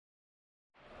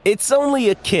It's only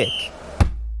a kick,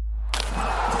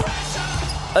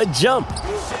 a jump,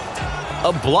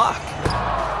 a block.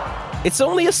 It's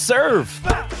only a serve.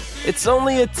 It's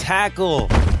only a tackle,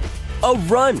 a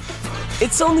run.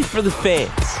 It's only for the fans.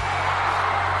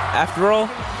 After all,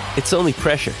 it's only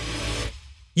pressure.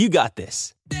 You got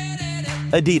this.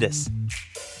 Adidas.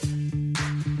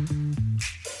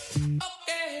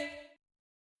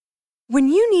 When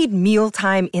you need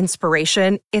mealtime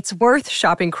inspiration, it's worth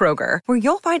shopping Kroger, where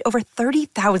you'll find over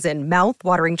 30,000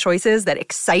 mouth-watering choices that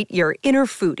excite your inner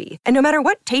foodie. And no matter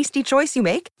what tasty choice you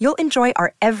make, you'll enjoy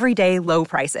our everyday low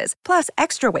prices, plus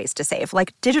extra ways to save,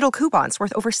 like digital coupons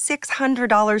worth over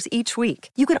 $600 each week.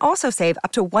 You can also save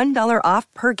up to $1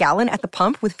 off per gallon at the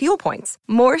pump with fuel points.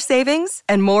 More savings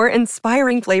and more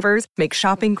inspiring flavors make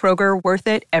shopping Kroger worth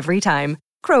it every time.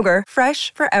 Kroger,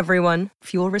 fresh for everyone.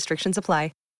 Fuel restrictions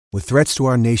apply. With threats to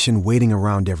our nation waiting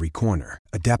around every corner,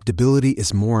 adaptability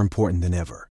is more important than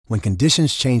ever. When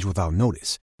conditions change without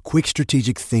notice, quick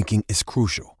strategic thinking is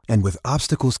crucial. And with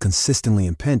obstacles consistently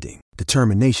impending,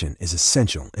 determination is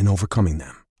essential in overcoming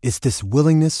them. It's this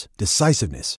willingness,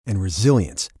 decisiveness, and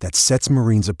resilience that sets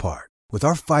Marines apart. With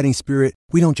our fighting spirit,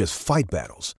 we don't just fight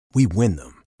battles, we win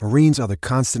them. Marines are the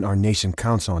constant our nation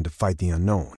counts on to fight the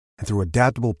unknown. And through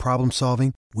adaptable problem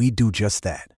solving, we do just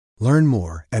that. Learn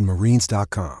more at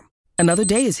marines.com. Another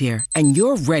day is here, and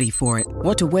you're ready for it.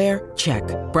 What to wear? Check.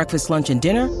 Breakfast, lunch, and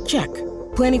dinner? Check.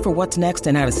 Planning for what's next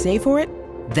and how to save for it?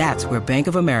 That's where Bank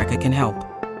of America can help.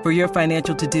 For your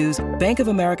financial to-dos, Bank of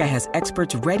America has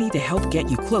experts ready to help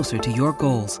get you closer to your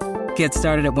goals. Get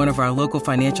started at one of our local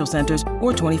financial centers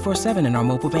or 24/7 in our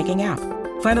mobile banking app.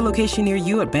 Find a location near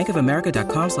you at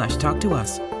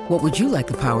bankofamerica.com/talktous. What would you like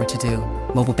the power to do?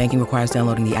 Mobile banking requires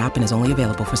downloading the app and is only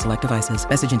available for select devices.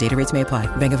 Message and data rates may apply.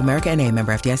 Bank of America N.A.,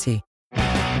 member FDIC.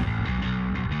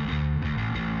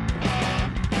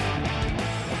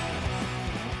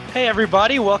 Hey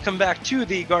everybody, welcome back to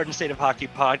the Garden State of Hockey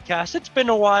podcast. It's been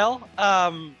a while.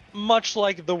 Much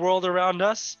like the world around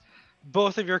us,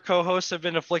 both of your co-hosts have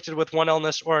been afflicted with one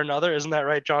illness or another. Isn't that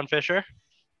right, John Fisher?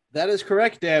 That is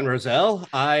correct, Dan Roselle.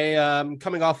 I am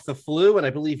coming off the flu, and I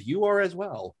believe you are as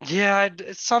well. Yeah,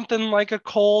 it's something like a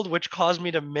cold, which caused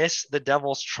me to miss the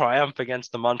Devils' triumph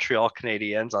against the Montreal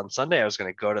Canadiens on Sunday. I was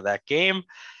going to go to that game,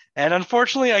 and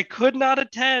unfortunately, I could not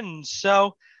attend.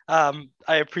 So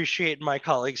I appreciate my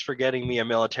colleagues for getting me a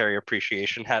military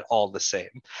appreciation hat all the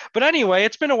same. But anyway,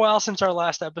 it's been a while since our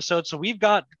last episode, so we've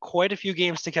got quite a few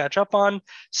games to catch up on,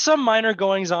 some minor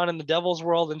goings on in the Devils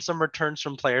world, and some returns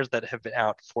from players that have been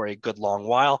out for a good long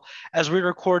while, as we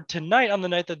record tonight on the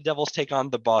night that the Devils take on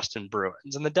the Boston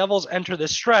Bruins. And the Devils enter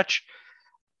this stretch.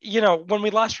 You know, when we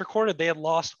last recorded, they had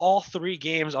lost all 3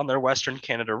 games on their Western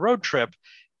Canada road trip.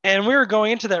 And we were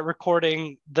going into that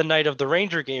recording the night of the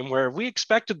Ranger game where we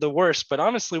expected the worst, but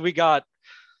honestly,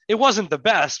 it wasn't the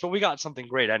best, but we got something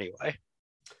great anyway.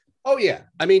 Oh, yeah.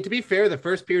 I mean, to be fair, the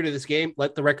first period of this game,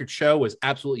 let the record show, was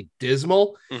absolutely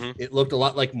dismal. Mm-hmm. It looked a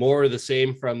lot like more of the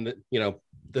same from the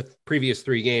previous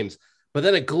 3 games. But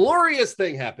then a glorious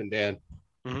thing happened, Dan.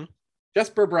 Mm-hmm.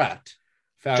 Jesper Bratt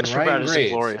found Jesper Ryan Bratt Graves.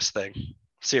 Is a glorious thing.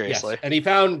 Seriously. Yes. And he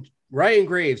found Ryan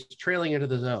Graves trailing into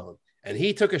the zone, and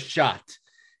he took a shot.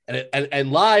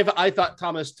 And live, I thought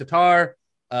Thomas Tatar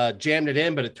jammed it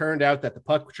in, but it turned out that the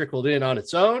puck trickled in on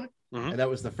its own. Mm-hmm. And that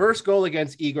was the first goal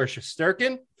against Igor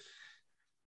Shesterkin.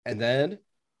 And then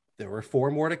there were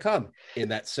 4 more to come in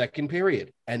that second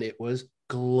period. And it was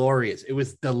glorious. It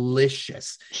was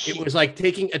delicious. It was like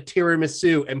taking a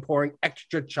tiramisu and pouring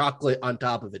extra chocolate on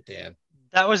top of it, Dan.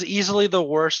 That was easily the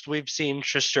worst we've seen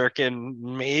Shesterkin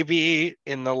maybe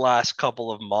in the last couple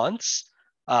of months.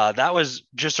 That was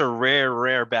just a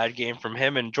rare bad game from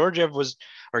him. And Georgiev was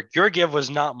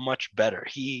not much better.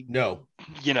 He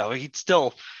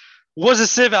still was a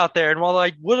sieve out there. And while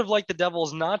I would have liked the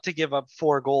Devils not to give up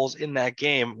 4 goals in that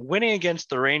game, winning against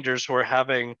the Rangers, who are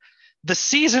having the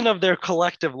season of their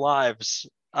collective lives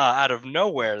out of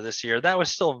nowhere this year, that was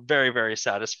still very, very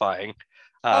satisfying.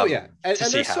 And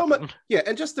there's so much. Yeah.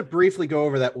 And just to briefly go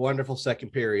over that wonderful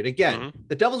second period again, mm-hmm.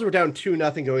 The Devils were down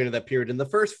 2-0 going into that period. And the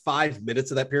first 5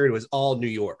 minutes of that period was all New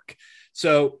York.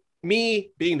 So me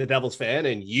being the Devils fan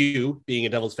and you being a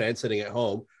Devils fan sitting at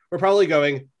home, we're probably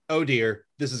going, oh dear,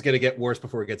 this is going to get worse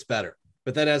before it gets better.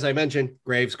 But then, as I mentioned,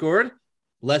 Graves scored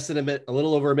less than a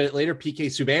little over a minute later. PK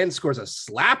Subban scores a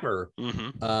slapper.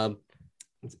 Mm-hmm.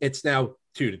 It's now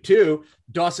 2-2.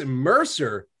 Dawson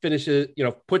Mercer finishes,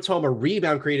 puts home a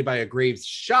rebound created by a Graves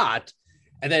shot.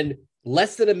 And then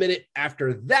less than a minute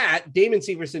after that, Damon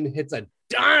Severson hits a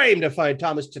dime to find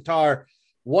Thomas Tatar.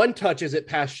 1 touches it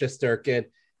past Shesterkin.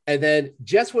 And then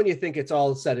just when you think it's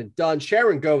all said and done,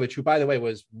 Sharangovich, who, by the way,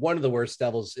 was one of the worst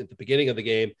Devils at the beginning of the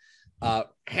game,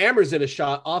 hammers in a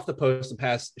shot off the post and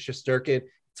past Shesterkin.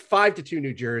 It's 5-2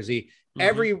 New Jersey. Mm-hmm.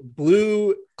 Every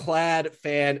blue-clad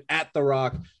fan at the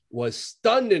Rock was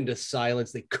stunned into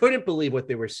silence. They couldn't believe what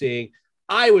they were seeing.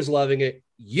 I was loving it.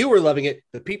 You were loving it.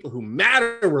 The people who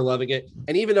matter were loving it.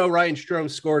 And even though Ryan Strome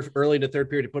scored early in the third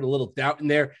period to put a little doubt in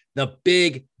there, the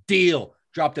big deal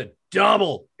dropped a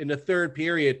double in the third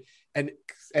period. And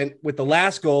with the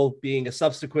last goal being a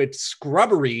subsequent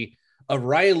scrubbery of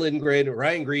Ryan Lindgren,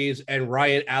 Ryan Greaves, and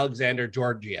Ryan Alexander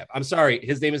Georgiev. I'm sorry.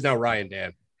 His name is now Ryan,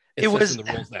 Dan. It was in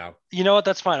the rules now. You know what?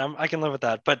 That's fine. I can live with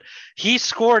that. But he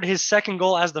scored his second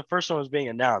goal as the first one was being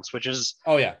announced, which is,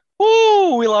 oh yeah.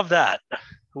 Woo, we love that.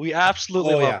 We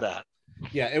absolutely love that.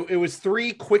 Yeah, it was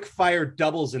 3 quick-fire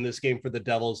doubles in this game for the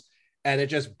Devils, and it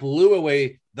just blew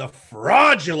away the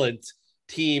fraudulent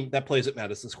team that plays at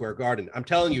Madison Square Garden. I'm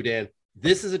telling you, Dan,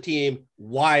 this is a team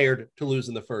wired to lose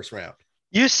in the first round.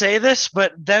 You say this,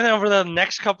 but then over the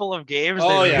next couple of games,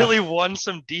 they really won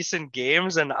some decent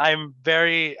games, and I'm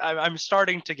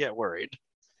starting to get worried.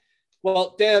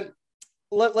 Well, Dan,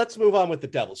 let's move on with the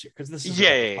Devils here, because this is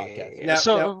a podcast. Now,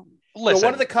 so listen.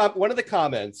 One of the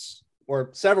comments, or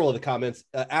several of the comments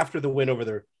after the win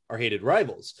over our hated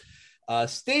rivals,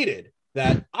 stated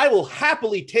that I will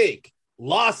happily take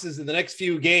losses in the next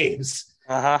few games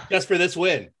just for this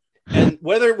win. And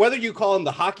whether you call them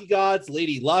the hockey gods,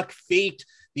 Lady Luck, fate,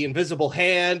 the invisible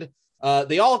hand,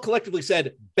 they all collectively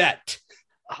said bet.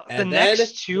 The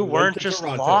next two weren't just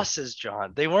losses,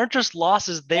 John. They weren't just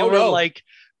losses. They were like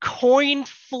coin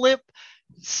flip,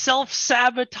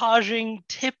 self-sabotaging,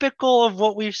 typical of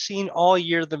what we've seen all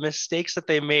year, the mistakes that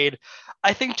they made.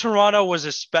 I think Toronto was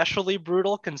especially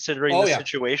brutal considering the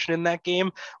situation in that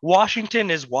game.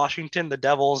 Washington is Washington. The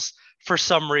Devils, for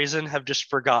some reason, have just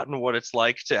forgotten what it's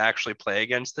like to actually play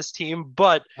against this team.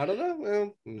 But I don't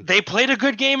know. They played a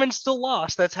good game and still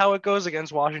lost. That's how it goes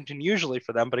against Washington usually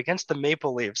for them. But against the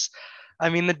Maple Leafs, I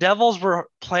mean, the Devils were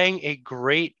playing a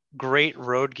great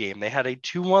road game. They had a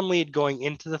 2-1 lead going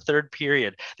into the third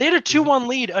period. They had a 2-1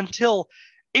 lead until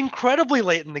incredibly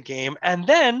late in the game. And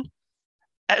then,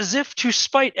 as if to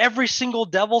spite every single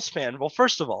Devils fan, well,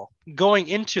 first of all, going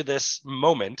into this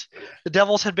moment, the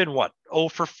Devils had been, 0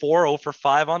 for 4, 0 for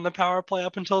 5 on the power play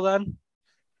up until then?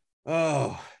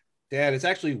 Oh, Dan, it's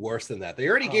actually worse than that. They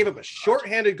already gave up a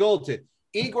shorthanded goal to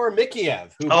Igor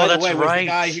Mikheyev, who, by the way, was the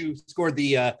guy who scored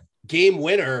the game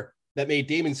winner that made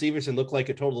Damon Severson look like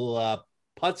a total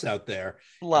putz out there.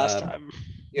 Last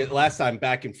time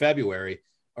back in February,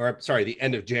 or sorry, the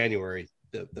end of January.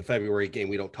 The February game,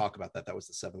 we don't talk about that. That was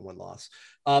the 7-1 loss.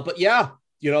 But yeah,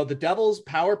 the Devils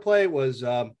power play was,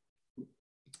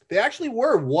 they actually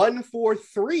were 1 for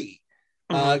 3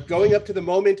 going up to the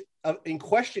moment in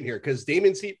question here, because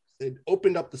Damon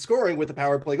opened up the scoring with a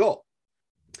power play goal.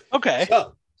 Okay.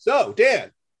 So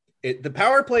Dan, the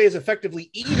power play is effectively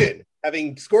even,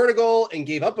 having scored a goal and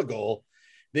gave up a goal.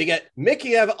 They get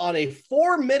Mikheyev on a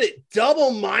 4-minute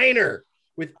double minor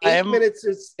with 8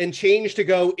 minutes and change to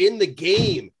go in the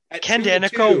game. Ken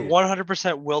Daneyko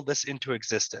 100% willed this into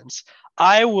existence.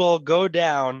 I will go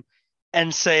down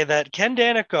and say that Ken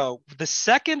Daneyko, the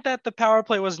second that the power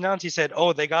play was announced, he said,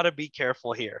 they got to be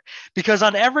careful here. Because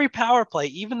on every power play,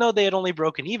 even though they had only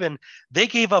broken even, they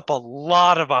gave up a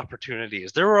lot of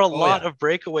opportunities. There were a lot of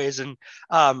breakaways. And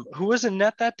who was in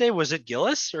net that day? Was it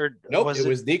Gillis? Nope, it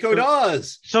was Nico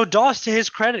Daws. So Daws, to his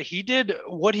credit, he did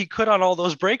what he could on all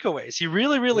those breakaways. He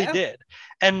really, really did.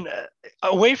 And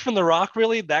away from the Rock,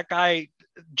 really, that guy,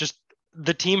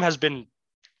 the team has been,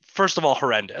 first of all,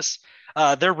 horrendous.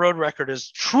 Their road record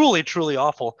is truly, truly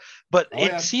awful, but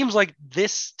it seems like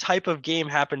this type of game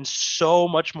happens so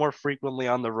much more frequently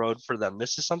on the road for them.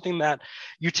 This is something that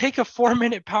you take a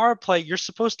 4-minute power play. You're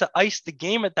supposed to ice the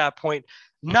game at that point,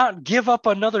 not give up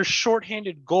another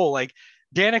shorthanded goal. Like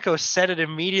Daneyko said it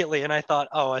immediately, and I thought,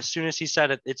 as soon as he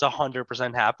said it, it's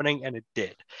 100% happening, and it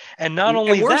did. And not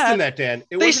only worse than that, Dan,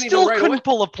 they still couldn't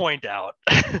pull a point out.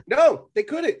 No, they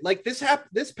couldn't. Like this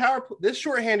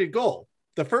shorthanded goal.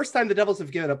 The first time the Devils have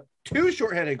given up 2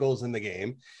 shorthanded goals in the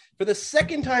game. For the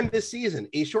second time this season,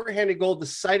 a shorthanded goal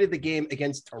decided the game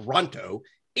against Toronto,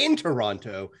 in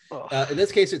Toronto. In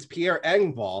this case, it's Pierre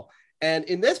Engvall. And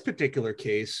in this particular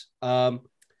case,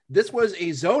 this was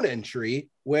a zone entry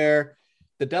where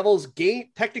the Devils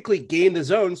technically gained the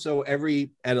zone. So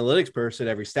every analytics person,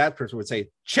 every stats person would say,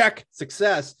 check,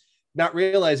 success, not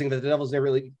realizing that the Devils never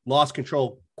really lost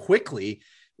control quickly.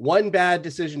 One bad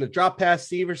decision to drop past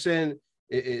Severson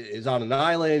is on an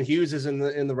island. Hughes is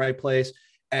in the right place,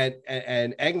 and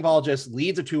Engvall just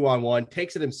leads a 2-on-1,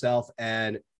 takes it himself,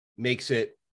 and makes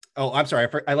it Oh, I'm sorry.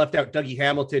 I left out Dougie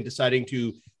Hamilton deciding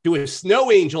to do a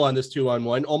snow angel on this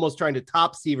 2-on-1, almost trying to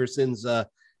top Severson's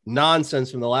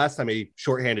nonsense from the last time a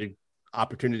shorthanded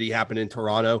opportunity happened in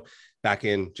Toronto back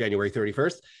in January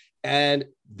 31st. And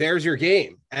there's your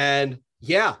game. And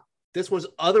yeah, this was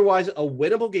otherwise a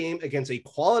winnable game against a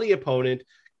quality opponent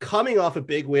coming off a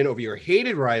big win over your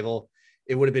hated rival.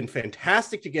 It would have been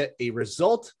fantastic to get a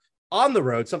result on the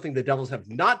road, something the Devils have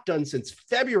not done since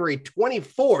February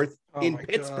 24th in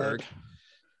Pittsburgh. God.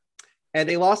 And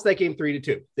they lost that game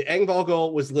 3-2. The Engvall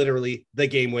goal was literally the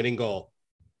game-winning goal.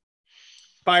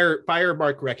 Fire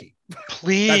Mark Recchi.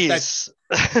 Please.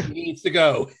 That needs to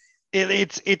go.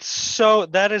 It's so,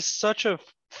 that is such a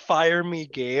fire me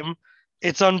game.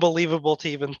 It's unbelievable to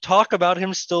even talk about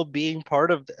him still being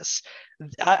part of this.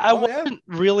 I wasn't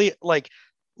really like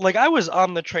I was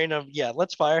on the train of, yeah,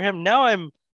 let's fire him. Now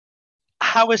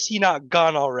how is he not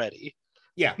gone already?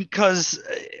 Yeah. Because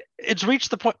it's reached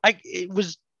the point, it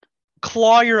was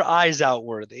claw your eyes out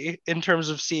worthy in terms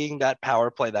of seeing that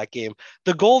power play that game.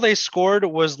 The goal they scored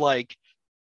was like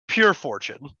pure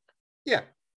fortune. Yeah.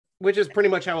 Which is pretty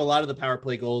much how a lot of the power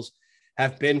play goals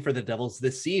have been for the Devils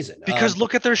this season. Because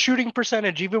look at their shooting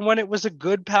percentage, even when it was a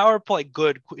good power play,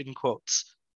 good in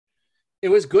quotes. It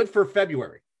was good for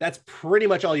February. That's pretty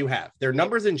much all you have. Their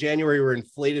numbers in January were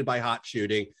inflated by hot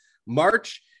shooting.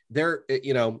 March,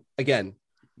 again,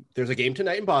 there's a game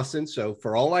tonight in Boston. So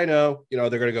for all I know, they're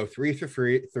going to go 3 for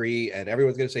 3, and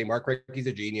everyone's going to say Mark Recchi's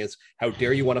a genius. How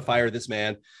dare you want to fire this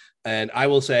man? And I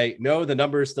will say, no, the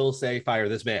numbers still say fire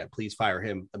this man. Please fire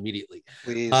him immediately.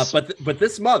 Please. But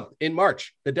this month in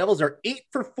March, the Devils are 8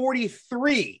 for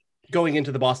 43 going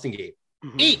into the Boston game.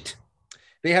 Mm-hmm. 8.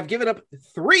 They have given up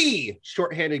 3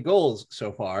 shorthanded goals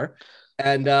so far.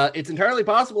 And it's entirely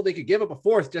possible they could give up a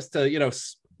fourth just to,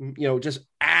 just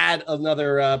add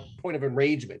another point of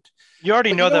enragement. You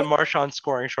already know that Marchand's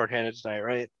scoring shorthanded tonight,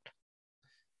 right?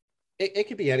 It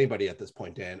could be anybody at this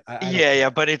point, Dan.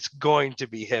 Yeah, but it's going to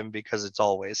be him because it's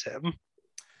always him.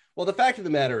 Well, the fact of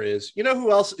the matter is, you know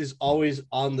who else is always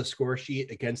on the score sheet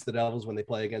against the Devils when they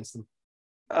play against them?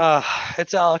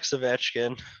 It's Alex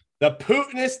Ovechkin. The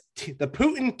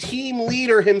Putin team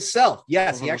leader himself.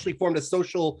 Yes, he actually formed a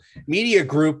social media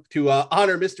group to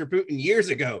honor Mr. Putin years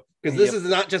ago. Because this is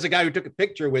not just a guy who took a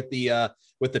picture with the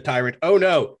tyrant. Oh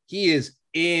no, he is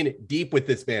in deep with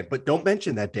this man. But don't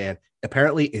mention that, Dan.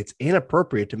 Apparently, it's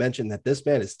inappropriate to mention that this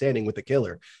man is standing with the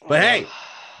killer. But hey,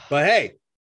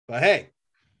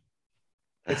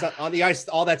 it's not on the ice.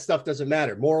 All that stuff doesn't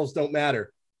matter. Morals don't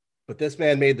matter. But this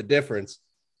man made the difference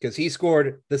because he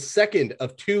scored the second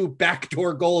of 2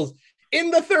 backdoor goals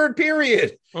in the third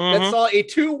period. That saw a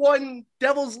 2-1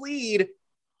 Devils lead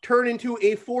turn into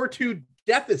a 4-2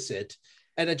 deficit,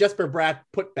 and a Jesper Bratt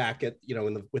put back at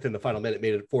within the final minute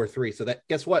made it 4-3. So that,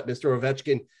 guess what, Mr.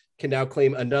 Ovechkin can now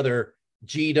claim another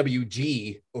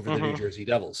GWG over the New Jersey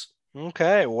Devils.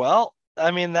 Okay, well,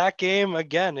 I mean, that game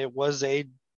again, it was a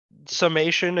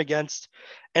summation against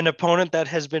an opponent that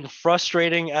has been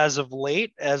frustrating as of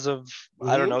late, I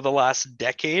don't know, the last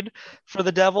decade for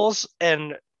the Devils.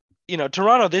 And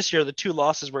Toronto this year, the 2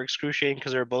 losses were excruciating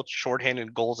because they were both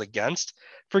shorthanded goals against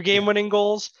for game-winning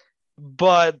goals.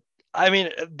 But I mean,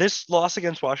 this loss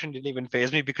against Washington didn't even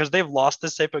faze me because they've lost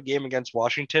this type of game against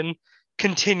Washington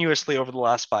continuously over the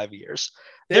last 5 years.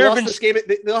 They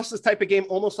lost this type of game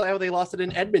almost like how they lost it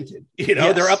in Edmonton.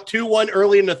 They're up 2-1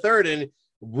 early in the third, and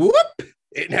whoop,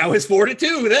 it now is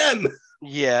 4-2 them.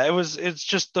 Yeah, it's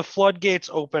just the floodgates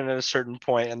open at a certain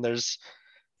point, and there's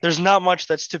not much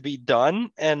that's to be done,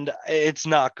 and it's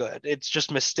not good. It's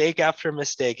just mistake after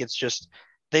mistake. It's just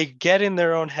they get in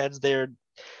their own heads.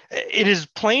 It is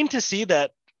plain to see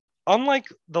that, unlike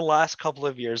the last couple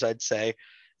of years, I'd say,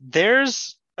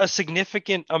 there's a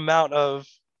significant amount of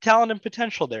talent and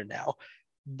potential there now.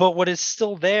 But what is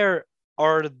still there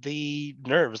are the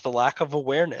nerves, the lack of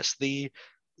awareness, the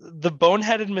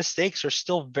boneheaded mistakes are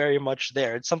still very much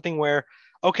there. It's something where,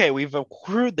 okay, we've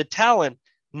accrued the talent.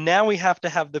 Now we have to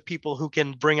have the people who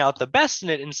can bring out the best in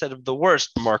it instead of the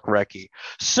worst, Mark Recchi.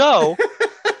 So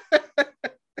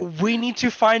we need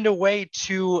to find a way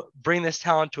to bring this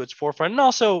talent to its forefront. And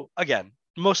also, again,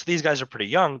 most of these guys are pretty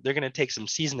young. They're going to take some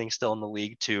seasoning still in the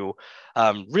league to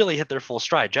really hit their full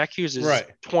stride. Jack Hughes is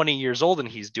 20 years old and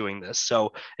he's doing this.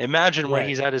 So imagine when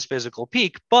he's at his physical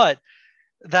peak. But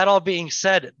that all being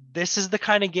said, this is the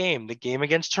kind of game, the game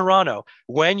against Toronto,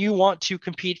 when you want to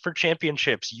compete for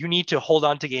championships, you need to hold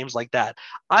on to games like that.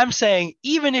 I'm saying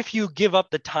even if you give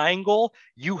up the tying goal,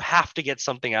 you have to get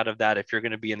something out of that if you're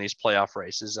going to be in these playoff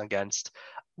races against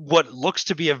what looks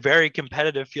to be a very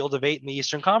competitive field of 8 in the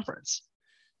Eastern Conference.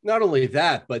 Not only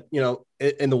that, but,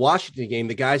 in the Washington game,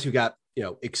 the guys who got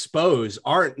expose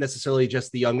aren't necessarily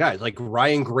just the young guys. Like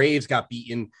Ryan Graves got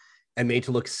beaten and made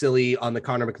to look silly on the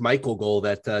Connor McMichael goal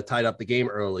that tied up the game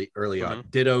early on.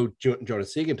 Ditto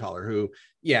Jonas Siegenthaler, who,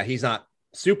 he's not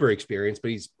super experienced,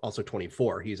 but he's also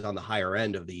 24. He's on the higher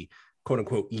end of the quote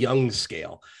unquote young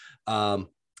scale.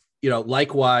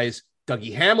 Likewise,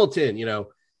 Dougie Hamilton,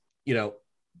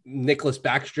 Nicholas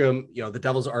Backstrom, the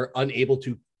Devils are unable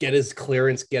to get his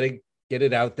clearance, get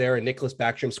it out there. And Nicholas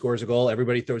Backstrom scores a goal.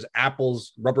 Everybody throws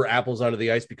rubber apples onto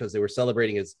the ice because they were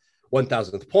celebrating his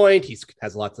 1,000th point. He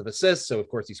has lots of assists. So of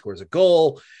course he scores a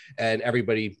goal and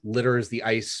everybody litters the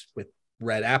ice with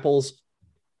red apples.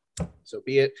 So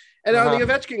be it. And on the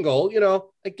Ovechkin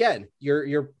goal, again,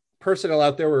 your personnel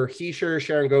out there were Hischier,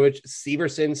 Sharangovich,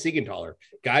 Severson, Siegenthaler,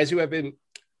 guys who have been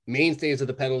mainstays of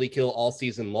the penalty kill all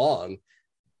season long.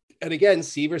 And again,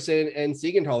 Severson and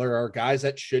Siegenthaler are guys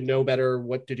that should know better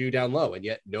what to do down low, and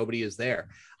yet nobody is there.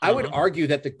 I would argue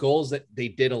that the goals that they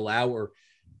did allow were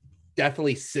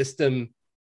definitely system,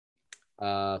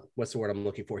 what's the word I'm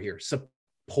looking for here?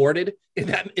 Supported in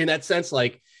that sense.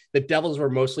 Like the Devils were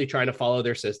mostly trying to follow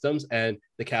their systems, and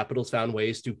the Capitals found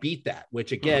ways to beat that,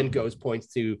 which again points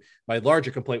to my larger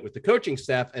complaint with the coaching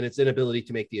staff and its inability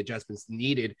to make the adjustments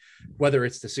needed, whether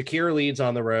it's to secure leads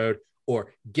on the road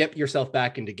or get yourself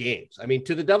back into games. I mean,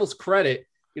 to the Devils' credit,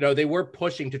 they were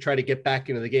pushing to try to get back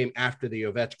into the game after the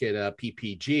Ovechkin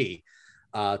PPG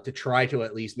to try to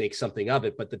at least make something of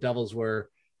it. But the Devils were,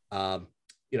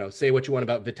 say what you want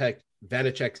about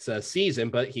Vanecek's season,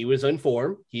 but he was in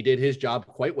form. He did his job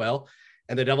quite well.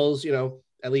 And the Devils,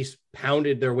 at least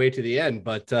pounded their way to the end.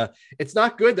 But it's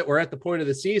not good that we're at the point of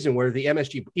the season where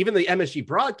even the MSG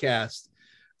broadcast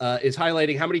is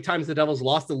highlighting how many times the Devils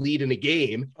lost the lead in a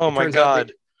game. Oh my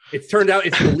God. It's turned out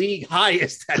it's the league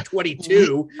highest at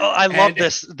 22. Oh, I love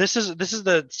this. This is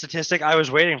the statistic. I was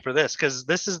waiting for this because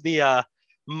this is the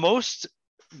most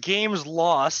games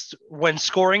lost when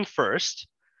scoring first.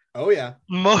 Oh yeah.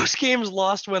 Most games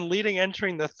lost when leading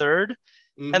entering the third.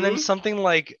 And then something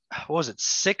like, what was it?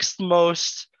 Sixth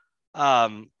most. I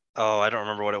don't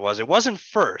remember what it was. It wasn't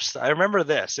first. I remember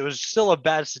this. It was still a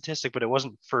bad statistic, but it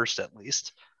wasn't first at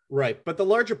least. Right. But the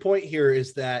larger point here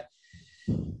is that,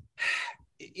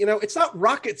 it's not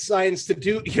rocket science to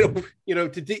do,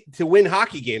 to win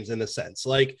hockey games in a sense.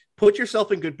 Like put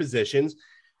yourself in good positions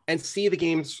and see the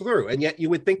games through. And yet you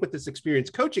would think with this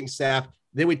experienced coaching staff,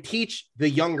 they would teach the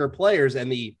younger players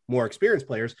and the more experienced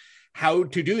players how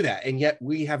to do that. And yet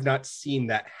we have not seen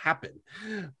that happen.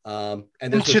 And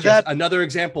this was just another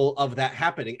example of that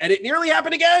happening. And it nearly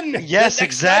happened again. Yes,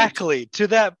 exactly. Night. To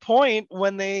that point,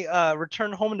 when they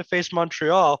returned home to face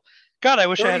Montreal, God, I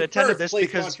wish I had attended this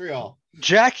because Montreal.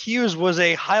 Jack Hughes was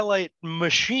a highlight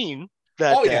machine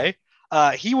that day.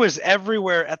 Yeah. He was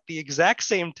everywhere at the exact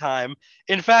same time.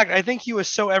 In fact, I think he was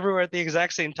so everywhere at the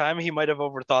exact same time, he might have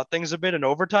overthought things a bit in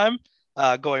overtime,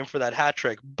 going for that hat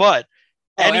trick. But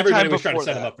everybody was trying to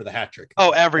set him up for the hat trick.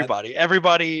 Oh,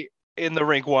 everybody in the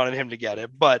rink wanted him to get it.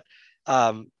 But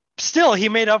still, he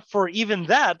made up for even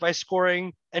that by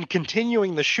scoring and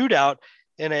continuing the shootout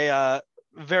in a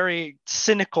very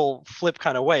cynical flip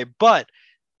kind of way. But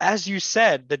as you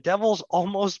said, the Devils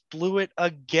almost blew it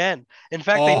again. In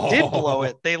fact, they did blow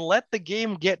it. They let the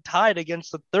game get tied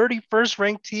against the 31st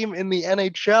ranked team in the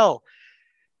NHL.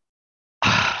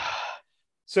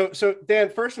 So Dan,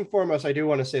 first and foremost, I do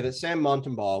want to say that Sam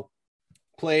Montembeault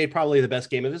played probably the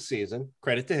best game of his season.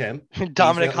 Credit to him.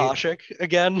 Dominik Hasek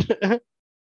again.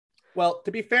 Well,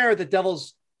 to be fair, the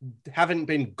Devils haven't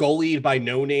been goalied by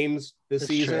no names this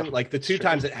season. True. Like the two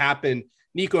times it happened,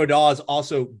 Nico Daws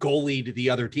also goalied the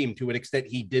other team to an extent.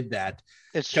 He did that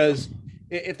because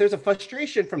if there's a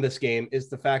frustration from this game is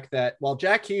the fact that while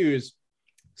Jack Hughes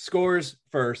scores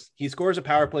first, he scores a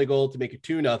power play goal to make it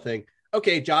 2-0.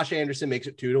 Okay, Josh Anderson makes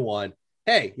it 2-1.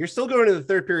 Hey, you're still going to the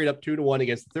third period up 2-1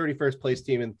 against the 31st place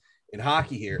team in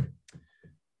hockey here.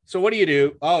 So what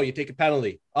do? Oh, you take a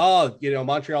penalty. Oh,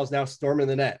 Montreal's now storming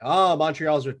the net. Oh,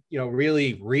 Montreal's,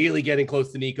 really, really getting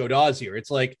close to Nico Daws here.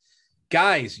 It's like,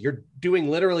 guys, you're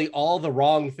doing literally all the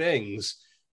wrong things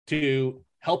to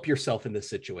help yourself in this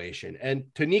situation. And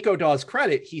to Nico Daws'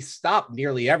 credit, he stopped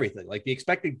nearly everything. Like the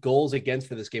expected goals against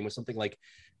for this game was something like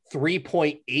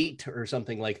 3.8 or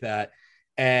something like that.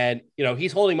 And,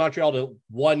 he's holding Montreal to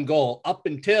one goal up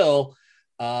until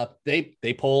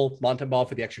they pull Montembeault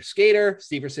for the extra skater.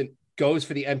 Severson goes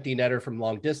for the empty netter from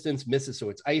long distance, misses, so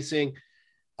it's icing.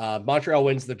 Montreal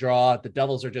wins the draw. The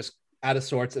Devils are just out of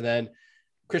sorts. And then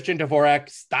Christian Dvorak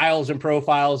styles and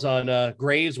profiles on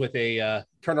Graves with a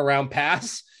turnaround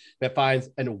pass that finds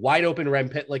a wide open Rem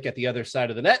Pitlick at the other side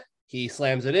of the net. He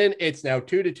slams it in. It's now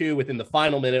 2-2 within the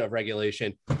final minute of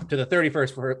regulation to the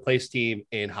 31st place team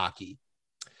in hockey.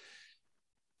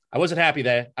 I wasn't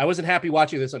happy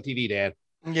watching this on TV, Dan.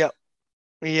 Yep.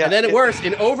 Yeah. And then worse,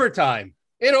 in overtime.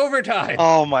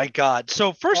 Oh my God.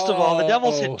 So first of all, the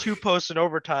Devils hit 2 posts in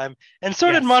overtime, and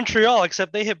so did Montreal,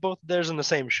 except they hit both of theirs in the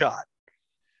same shot.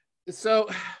 So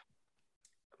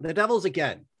the Devils,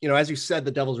 again, as you said,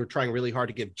 the Devils were trying really hard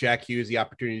to give Jack Hughes the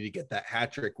opportunity to get that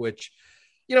hat trick, which,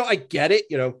 I get it.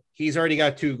 He's already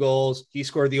got 2 goals. He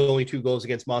scored the only 2 goals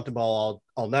against Montembeault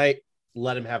all night.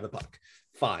 Let him have the puck.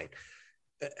 Fine.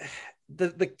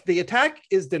 The attack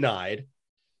is denied.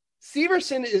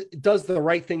 Severson does the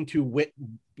right thing to win,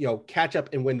 catch up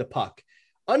and win the puck.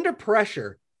 Under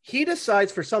pressure, he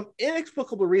decides for some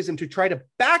inexplicable reason to try to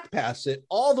back pass it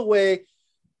all the way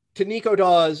to Nico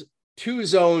Daws 2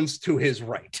 zones to his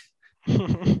right.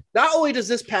 Not only does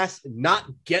this pass not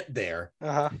get there,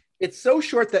 it's so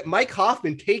short that Mike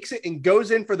Hoffman takes it and goes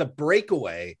in for the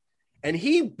breakaway, and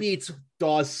he beats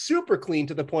Daws super clean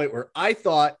to the point where I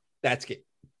thought that's it.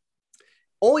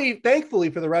 Only thankfully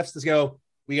for the refs to go,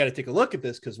 we got to take a look at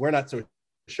this because we're not so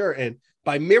sure. And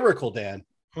by miracle, Dan,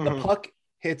 the puck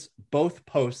hits both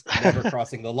posts, never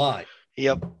crossing the line.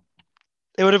 Yep.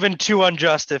 It would have been too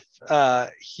unjust if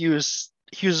Hughes'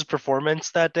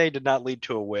 performance that day did not lead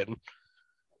to a win.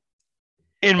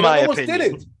 In my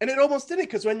opinion. It almost didn't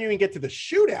because when you can get to the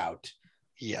shootout.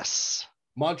 Yes.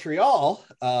 Montreal,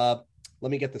 let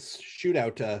me get the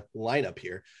shootout lineup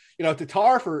here.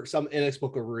 Tatar, for some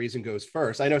inexplicable reason, goes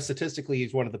first. I know statistically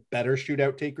he's one of the better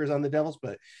shootout takers on the Devils,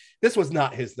 but this was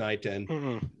not his night,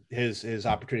 and his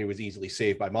opportunity was easily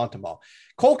saved by Montembeault.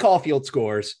 Cole Caulfield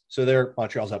scores, so there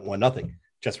Montreal's up 1-0.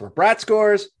 Jesper Bratt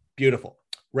scores, beautiful.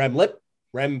 Rem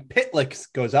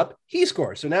Pitlick goes up, he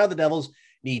scores. So now the Devils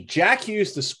need Jack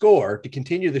Hughes to score to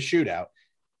continue the shootout,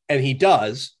 and he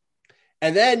does.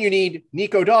 And then you need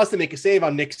Nico Daws to make a save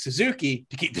on Nick Suzuki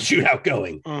to keep the shootout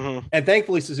going. And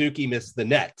thankfully, Suzuki missed the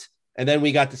net. And then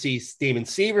we got to see Damon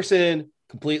Severson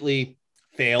completely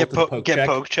fail get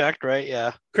poke checked, right?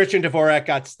 Yeah. Christian Dvorak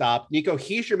got stopped. Nico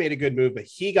Hischier made a good move, but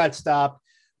he got stopped.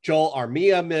 Joel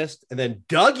Armia missed. And then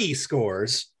Dougie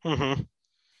scores.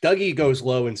 Dougie goes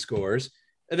low and scores.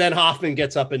 And then Hoffman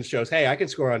gets up and shows, hey, I can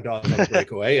score on Daws on the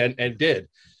breakaway, and did.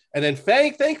 And then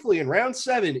thankfully in round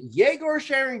 7, Yegor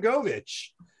Sharangovich,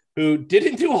 who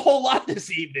didn't do a whole lot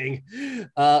this evening,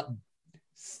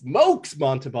 smokes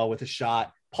Montembeault with a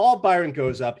shot. Paul Byron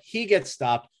goes up. He gets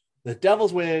stopped. The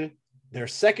Devils win their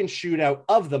second shootout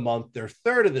of the month, their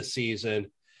third of the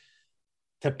season,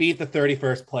 to beat the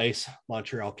 31st place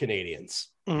Montreal Canadiens.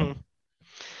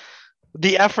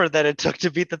 The effort that it took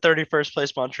to beat the 31st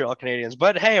place Montreal Canadiens.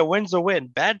 But hey, a win's a win.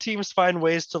 Bad teams find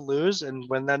ways to lose, and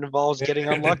when that involves getting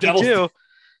unlucky too,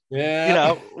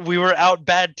 we were out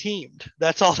bad teamed.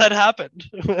 That's all that happened.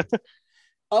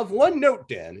 Of one note,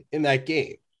 Dan, in that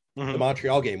game, the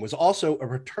Montreal game, was also a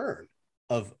return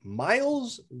of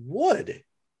Miles Wood.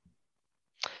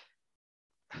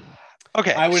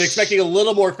 Okay. I was expecting a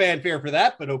little more fanfare for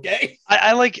that, but okay.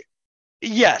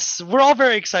 Yes, we're all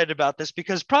very excited about this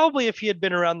because probably if he had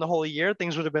been around the whole year,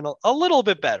 things would have been a little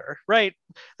bit better, right?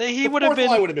 He would have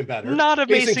been better. Not a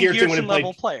Mason Geertsen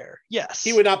level player. Yes.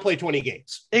 He would not play 20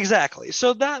 games. Exactly.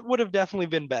 So that would have definitely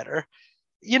been better.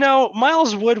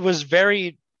 Miles Wood was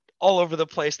very all over the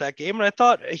place that game, and I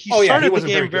thought he started the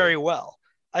game very well.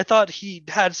 I thought he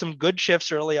had some good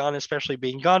shifts early on, especially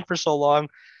being gone for so long,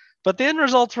 but the end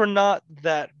results were not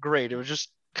that great. It was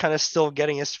just kind of still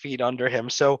getting his feet under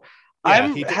him. So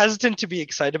I'm hesitant to be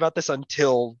excited about this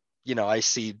until, I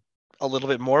see a little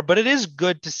bit more, but it is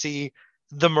good to see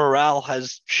the morale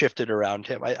has shifted around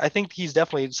him. I think he's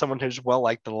definitely someone who's well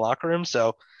liked in the locker room.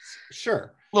 So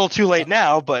sure. A little too late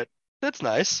now, but that's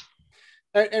nice.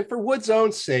 And for Wood's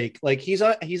own sake, he's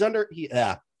out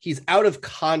of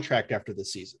contract after the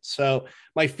season. So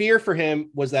my fear for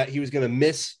him was that he was going to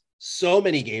miss so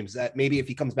many games that maybe if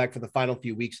he comes back for the final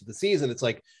few weeks of the season, it's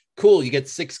like, cool, you get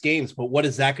 6 games, but what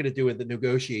is that going to do at the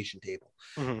negotiation table?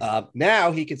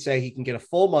 Now he could say he can get a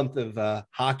full month of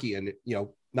hockey and,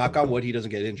 knock on wood, he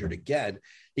doesn't get injured again.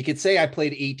 He could say I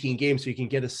played 18 games so you can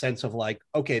get a sense of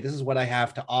okay, this is what I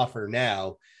have to offer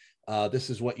now. This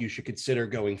is what you should consider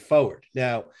going forward.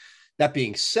 Now, that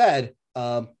being said,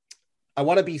 I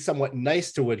want to be somewhat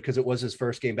nice to Wood because it was his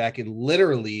first game back in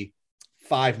literally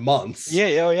 5 months.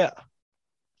 Yeah.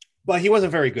 But he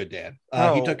wasn't very good, Dan.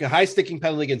 He took a high sticking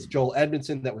penalty against Joel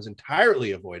Edmondson that was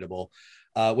entirely avoidable,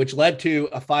 which led to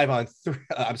a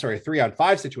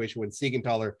 3-on-5 situation when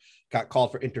Siegenthaler got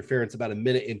called for interference about a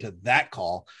minute into that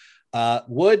call.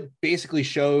 Wood basically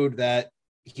showed that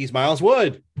he's Miles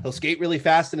Wood. He'll skate really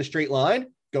fast in a straight line.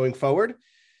 going forward.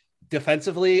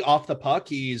 Defensively, off the puck,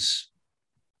 he's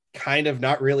kind of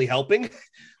not really helping.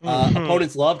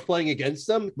 Opponents loved playing against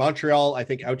them. Montreal, I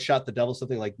think, outshot the Devils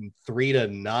something like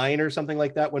 3-9 or something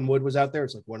like that when Wood was out there.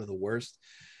 It's like one of the worst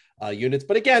units.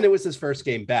 But again, it was his first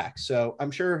game back. So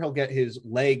I'm sure he'll get his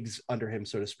legs under him,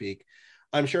 so to speak.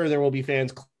 I'm sure there will be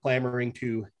fans clamoring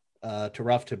to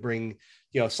Ruff to bring,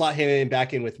 slot him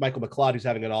back in with Michael McLeod, who's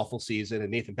having an awful season, and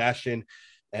Nathan Bastian,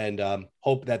 and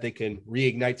hope that they can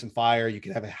reignite some fire. You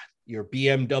can have your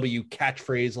BMW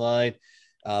catchphrase line.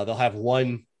 They'll have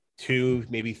 1, 2,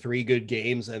 maybe 3 good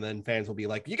games, and then fans will be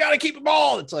like, you got to keep the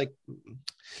ball. It's like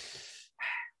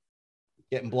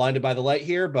getting blinded by the light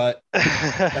here, but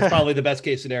that's probably the best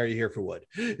case scenario here for Wood.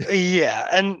 Yeah.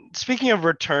 And speaking of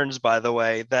returns, by the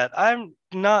way, that I'm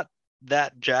not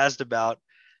that jazzed about,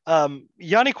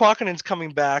 Yanni Kuokkanen's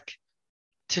coming back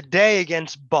today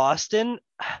against Boston.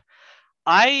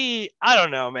 I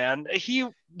don't know, man.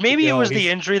 Maybe it was the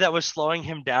injury that was slowing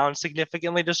him down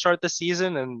significantly to start the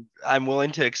season, and I'm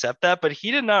willing to accept that, but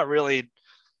he did not really,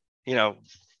 he didn't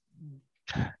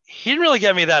really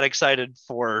get me that excited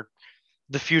for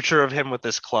the future of him with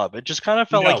this club. It just kind of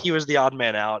felt like he was the odd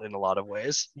man out in a lot of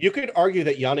ways. You could argue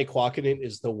that Yanni Kuokkanen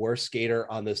is the worst skater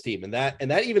on this team, and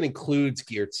that even includes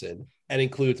Geertsen and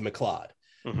includes McLeod.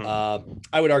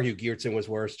 I would argue Geertsen was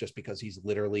worse just because he's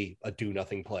literally a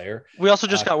do-nothing player. We also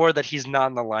just got word that he's not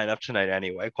in the lineup tonight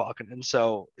anyway, Kuokkanen.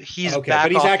 So he's back,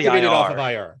 but he's activated off of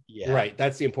IR. Yeah. Right.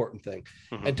 That's the important thing.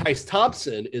 And Tyce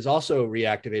Thompson is also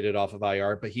reactivated off of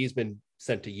IR, but he's been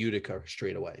sent to Utica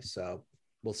straight away. So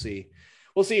we'll see.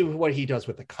 We'll see what he does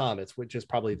with the Comets, which is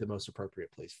probably the most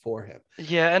appropriate place for him.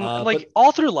 Yeah, and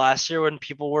all through last year when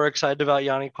people were excited about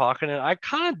Yanni Kuokkanen,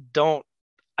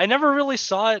 I never really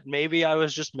saw it. Maybe I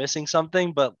was just missing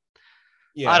something, but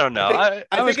I don't know.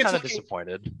 I was kind of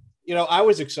disappointed. I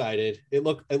was excited. It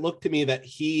looked to me that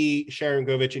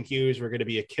Sharangovich, and Hughes were going to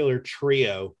be a killer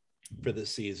trio for this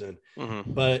season.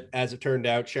 But as it turned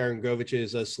out,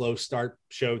 Sharangovich's slow start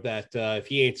showed that if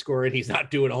he ain't scoring, he's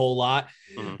not doing a whole lot.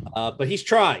 But he's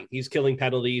trying. He's killing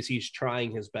penalties. He's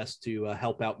trying his best to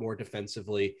help out more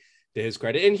defensively, to his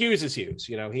credit. And Hughes is Hughes.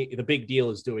 The big deal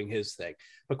is doing his thing.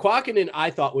 But Kuokkanen, I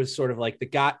thought, was sort of like the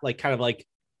guy, like kind of like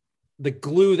the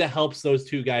glue that helps those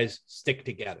two guys stick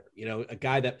together. A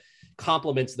guy that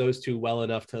complements those two well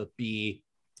enough to be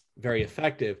very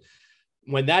effective.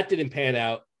 When that didn't pan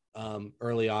out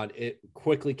early on, it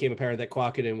quickly became apparent that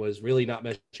Kuokkanen was really not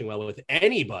meshing well with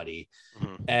anybody.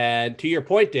 And to your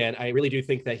point, Dan, I really do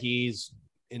think that he's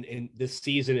in this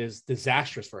season is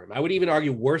disastrous for him. I would even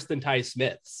argue worse than Ty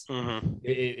Smith's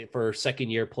for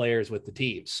second-year players with the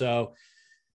team. So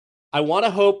I want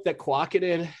to hope that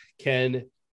Kuokkanen can,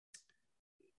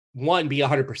 one, be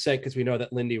 100%, because we know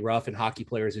that Lindy Ruff and hockey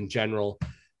players in general,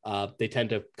 they tend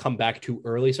to come back too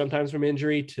early sometimes from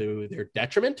injury to their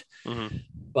detriment.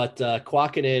 But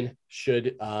Kuokkanen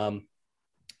should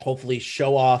hopefully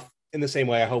show off in the same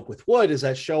way I hope with Wood, is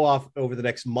that show off over the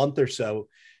next month or so.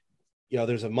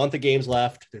 There's a month of games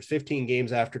left. There's 15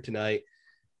 games after tonight.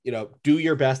 Do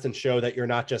your best and show that you're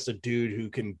not just a dude who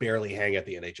can barely hang at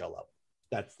the NHL level.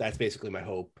 That's basically my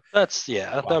hope.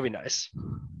 That'd be nice.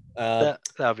 That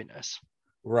would be nice.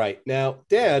 Right. Now,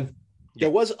 Dan, there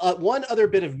was one other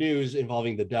bit of news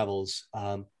involving the Devils,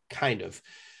 kind of.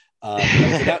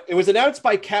 It was announced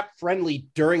by Cap Friendly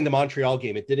during the Montreal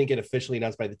game. It didn't get officially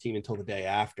announced by the team until the day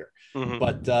after.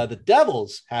 But the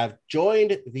Devils have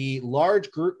joined the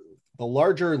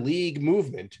larger league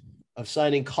movement of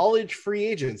signing college free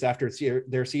agents after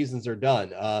their seasons are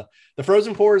done. The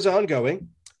Frozen Four is ongoing.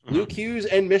 Luke Hughes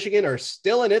and Michigan are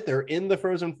still in it. They're in the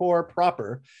Frozen Four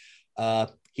proper.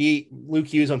 Luke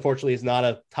Hughes, unfortunately, is not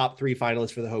a top 3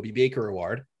 finalist for the Hobey Baker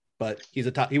Award, but he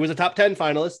was a top 10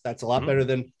 finalist. That's a lot better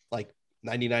than like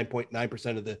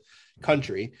 99.9% of the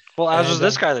country. Well, as was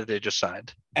this guy that they just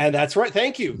signed. And that's right.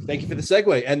 Thank you for the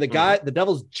segue. And the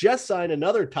Devils just signed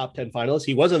another top 10 finalist.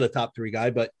 He wasn't a top 3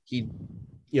 guy, but he,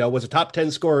 was a top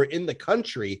 10 scorer in the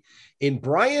country, in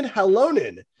Brian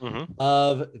Halonen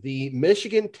of the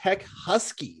Michigan Tech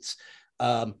Huskies.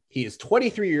 He is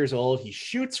 23 years old. He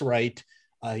shoots right.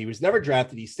 He was never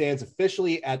drafted. He stands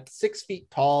officially at 6 feet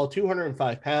tall,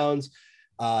 205 pounds.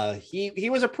 He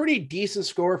was a pretty decent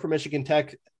scorer for Michigan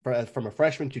Tech from a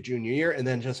freshman to junior year, and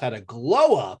then just had a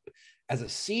glow up as a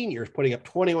senior, putting up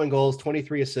 21 goals,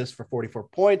 23 assists for 44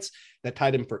 points. That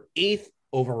tied him for 8th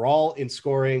overall in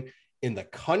scoring in the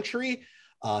country.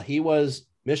 He was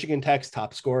Michigan Tech's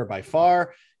top scorer by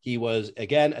far. He was,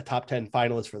 again, a top 10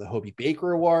 finalist for the Hobey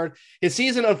Baker Award. His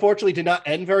season, unfortunately, did not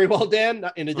end very well, Dan.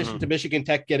 In addition to Michigan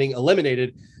Tech getting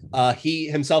eliminated, he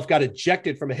himself got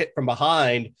ejected from a hit from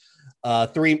behind a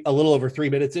little over 3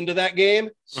 minutes into that game.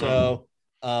 So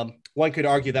one could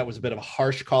argue that was a bit of a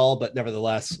harsh call, but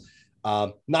nevertheless,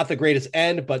 not the greatest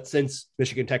end. But since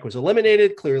Michigan Tech was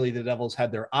eliminated, clearly the Devils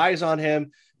had their eyes on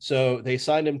him. So they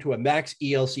signed him to a max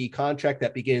ELC contract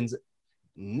that begins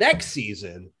next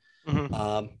season.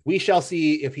 We shall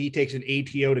see if he takes an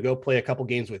ATO to go play a couple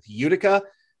games with Utica.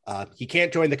 He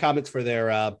can't join the Comets for their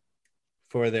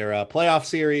playoff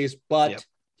series, but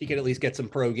he can at least get some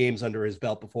pro games under his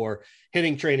belt before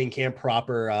hitting training camp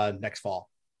proper next fall.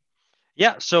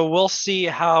 Yeah, so we'll see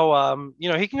how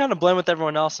he can kind of blend with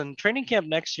everyone else, and training camp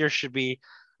next year should be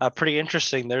pretty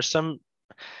interesting.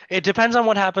 It depends on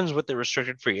what happens with the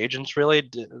restricted free agents, really,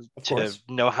 to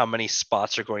know how many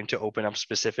spots are going to open up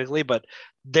specifically. But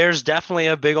there's definitely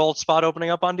a big old spot opening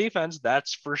up on defense.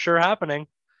 That's for sure happening.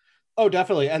 Oh,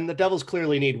 definitely. And the Devils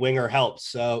clearly need winger help.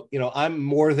 So, I'm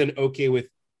more than okay with,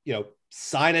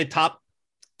 sign a top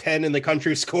 10 in the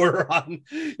country scorer on,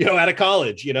 out of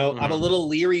college. I'm a little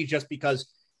leery just because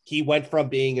he went from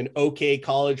being an okay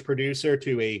college producer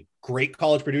to a great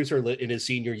college producer in his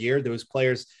senior year. Those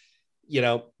players,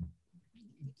 they're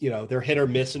hit or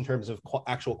miss in terms of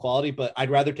actual quality, but I'd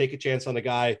rather take a chance on a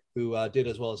guy who did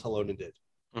as well as Halonen did.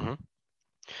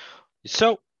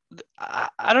 So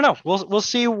I don't know. We'll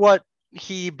see what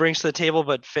he brings to the table,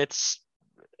 but Fitz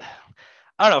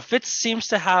seems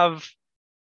to have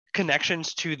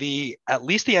connections to at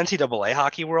least the NCAA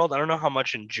hockey world. I don't know how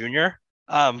much in junior,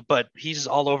 but he's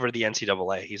all over the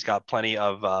NCAA. He's got plenty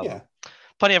of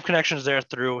connections there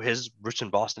through his roots in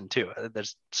Boston too.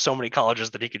 There's so many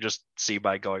colleges that he could just see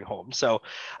by going home. So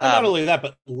not only that,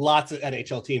 but lots of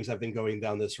NHL teams have been going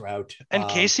down this route. And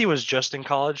Casey was just in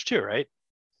college too, right?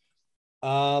 I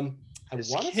want to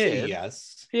say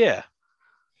yes. Yeah.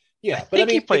 Yeah. I think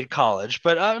he played college,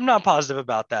 but I'm not positive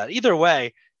about that. Either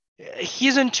way,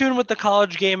 he's in tune with the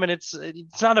college game, and it's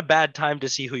not a bad time to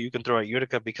see who you can throw at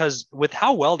Utica, because with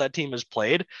how well that team has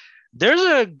played, there's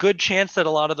a good chance that a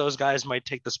lot of those guys might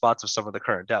take the spots of some of the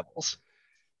current Devils.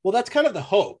 Well, that's kind of the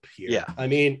hope here. Yeah. I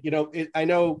mean, I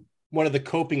know one of the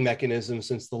coping mechanisms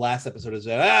since the last episode is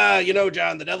that,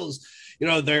 John, the Devils,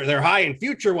 they're high in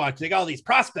future watch. They got all these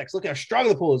prospects. Look how strong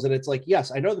the pool is. And it's like,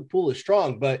 yes, I know the pool is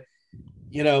strong, but,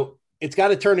 it's got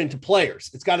to turn into players.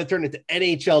 It's got to turn into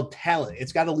NHL talent.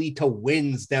 It's got to lead to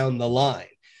wins down the line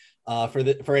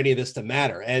for any of this to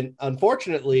matter. And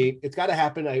unfortunately, it's got to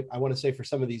happen, I want to say, for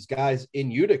some of these guys in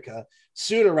Utica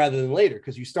sooner rather than later,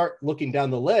 because you start looking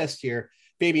down the list here.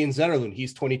 Fabian Zetterlund,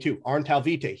 he's 22. Arn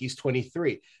Talvite, he's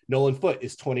 23. Nolan Foote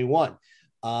is 21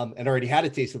 and already had a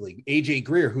taste of the league. AJ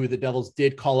Greer, who the Devils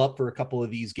did call up for a couple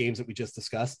of these games that we just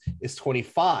discussed, is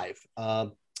 25.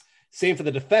 Same for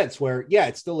the defense, where,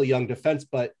 it's still a young defense,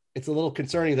 but it's a little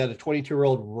concerning that a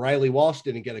 22-year-old Riley Walsh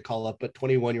didn't get a call up, but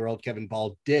 21-year-old Kevin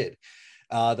Ball did.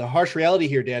 The harsh reality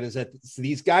here, Dan, is that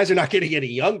these guys are not getting any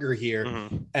younger here.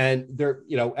 And they're,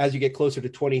 as you get closer to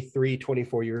 23,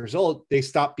 24 years old, they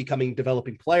stop becoming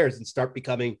developing players and start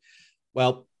becoming,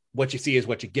 well, what you see is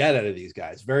what you get out of these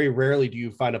guys. Very rarely do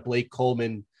you find a Blake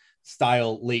Coleman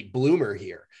style late bloomer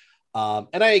here.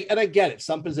 And I get it.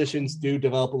 Some positions do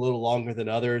develop a little longer than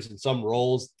others, and some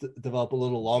roles develop a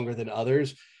little longer than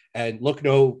others. And look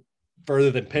no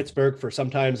further than Pittsburgh, for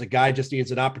sometimes a guy just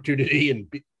needs an opportunity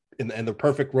and the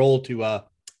perfect role to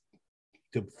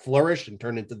flourish and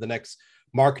turn into the next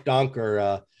Mark Donk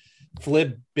or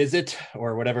Flib Bizet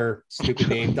or whatever stupid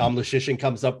name Dom Lucian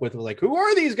comes up with. Like, who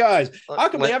are these guys? How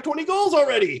come they have 20 goals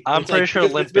already? I'm pretty sure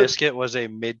Limp Bizkit was a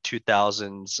mid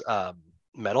 2000s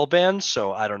metal band,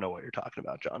 so I don't know what you're talking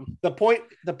about, John. The point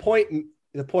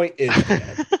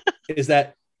is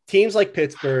that teams like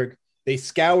Pittsburgh, they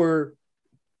scour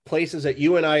places that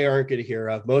you and I aren't going to hear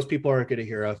of, most people aren't going to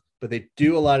hear of, but they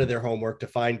do a lot of their homework to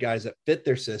find guys that fit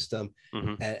their system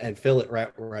and fill it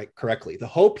right correctly. The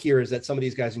hope here is that some of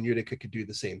these guys in Utica could do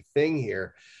the same thing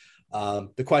here.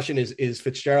 The question is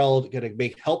Fitzgerald going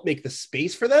to help make the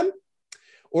space for them?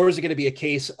 Or is it going to be a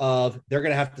case of they're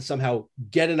going to have to somehow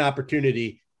get an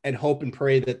opportunity and hope and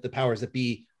pray that the powers that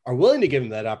be are willing to give them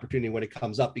that opportunity when it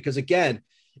comes up? Because again,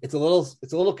 it's a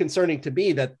little concerning to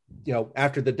me that,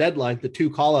 after the deadline, the two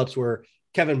call-ups were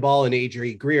Kevin Ball and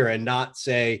AJ Greer, and not,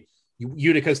 say,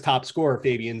 Utica's top scorer,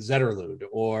 Fabian Zetterlund,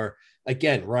 or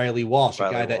again, Riley Walsh, a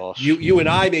guy that you and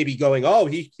I may be going, oh,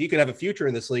 he could have a future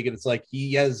in this league. And it's like,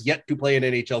 he has yet to play an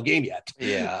NHL game yet.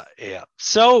 Yeah.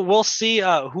 So we'll see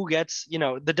who gets,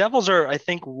 the Devils are, I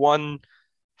think, one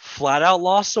flat out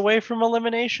loss away from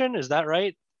elimination. Is that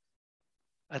right?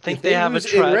 I think they have a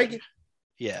try.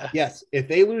 Yes. If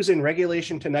they lose in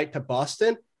regulation tonight to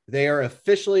Boston, they are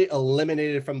officially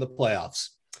eliminated from the playoffs.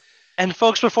 And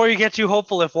folks, before you get too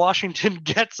hopeful, if Washington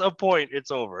gets a point, it's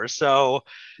over. So,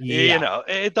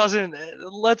 it doesn't.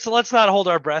 Let's not hold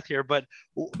our breath here. But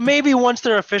maybe once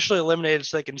they're officially eliminated,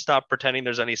 so they can stop pretending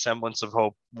there's any semblance of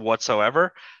hope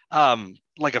whatsoever.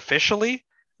 Like officially,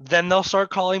 then they'll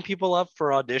start calling people up for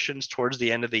auditions towards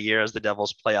the end of the year as the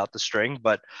Devils play out the string.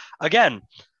 But again,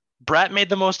 Bratt made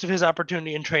the most of his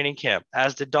opportunity in training camp,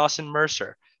 as did Dawson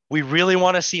Mercer. We really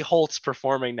want to see Holtz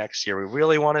performing next year. We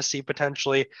really want to see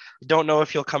potentially, don't know if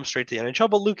he'll come straight to the NHL,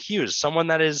 but Luke Hughes, someone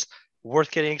that is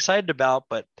worth getting excited about.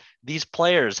 But these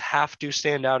players have to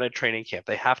stand out at training camp.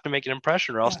 They have to make an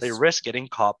impression or else they risk getting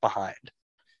caught behind.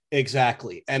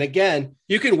 Exactly. And again,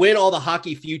 you can win all the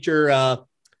Hockey Future,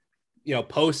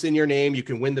 posts in your name. You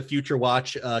can win the Future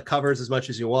Watch covers as much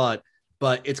as you want,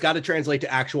 but it's got to translate to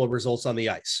actual results on the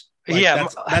ice.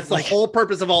 That's the whole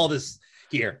purpose of all this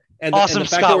here. Awesome,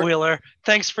 Scott Wheeler.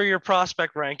 Thanks for your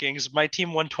prospect rankings. My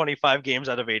team won 25 games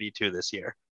out of 82 this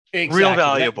year. Exactly. Real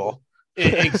valuable.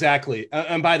 Exactly.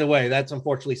 And by the way, that's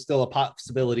unfortunately still a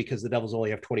possibility because the Devils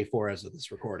only have 24 as of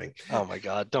this recording. Oh my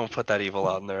God. Don't put that evil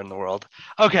out in there in the world.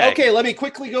 Okay. Let me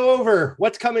quickly go over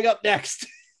what's coming up next.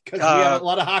 Because we have a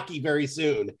lot of hockey very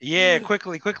soon. Yeah,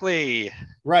 quickly.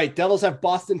 Right. Devils have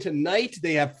Boston tonight.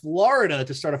 They have Florida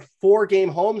to start a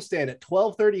 4-game homestand at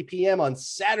 12:30 p.m. on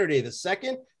Saturday the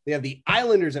 2nd. They have the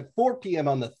Islanders at 4 p.m.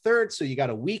 on the 3rd. So you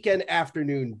got a weekend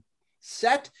afternoon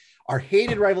set. Our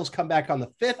hated rivals come back on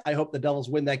the 5th. I hope the Devils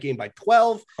win that game by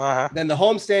 12. Then the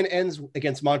homestand ends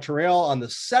against Montreal on the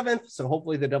 7th. So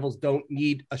hopefully the Devils don't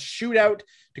need a shootout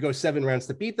to go 7 rounds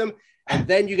to beat them. And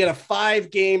then you get a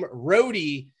 5-game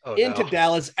roadie into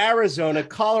Dallas, Arizona,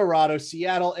 Colorado,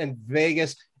 Seattle, and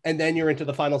Vegas. And then you're into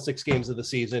the final 6 games of the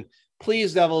season.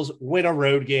 Please, Devils, win a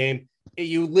road game.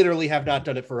 You literally have not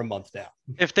done it for a month now.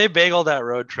 If they bagel that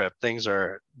road trip, things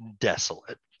are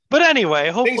desolate. But anyway,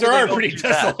 hopefully things are pretty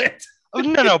desolate.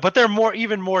 No, but they're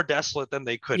even more desolate than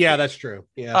they could be. That's true.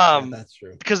 That's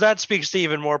true. Because that speaks to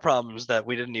even more problems that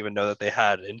we didn't even know that they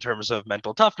had in terms of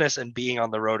mental toughness and being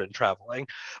on the road and traveling.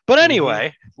 But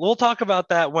anyway, we'll talk about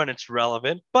that when it's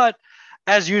relevant. But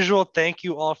as usual, thank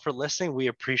you all for listening. We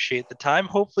appreciate the time.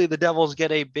 Hopefully the Devils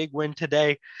get a big win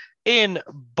today in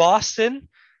Boston.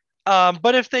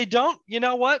 But if they don't, you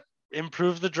know what?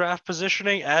 Improve the draft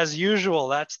positioning as usual.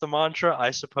 That's the mantra,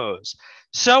 I suppose.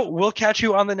 So we'll catch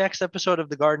you on the next episode of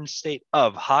the Garden State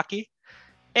of Hockey.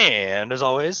 And as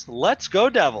always, let's go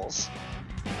Devils.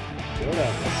 Go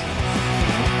Devils.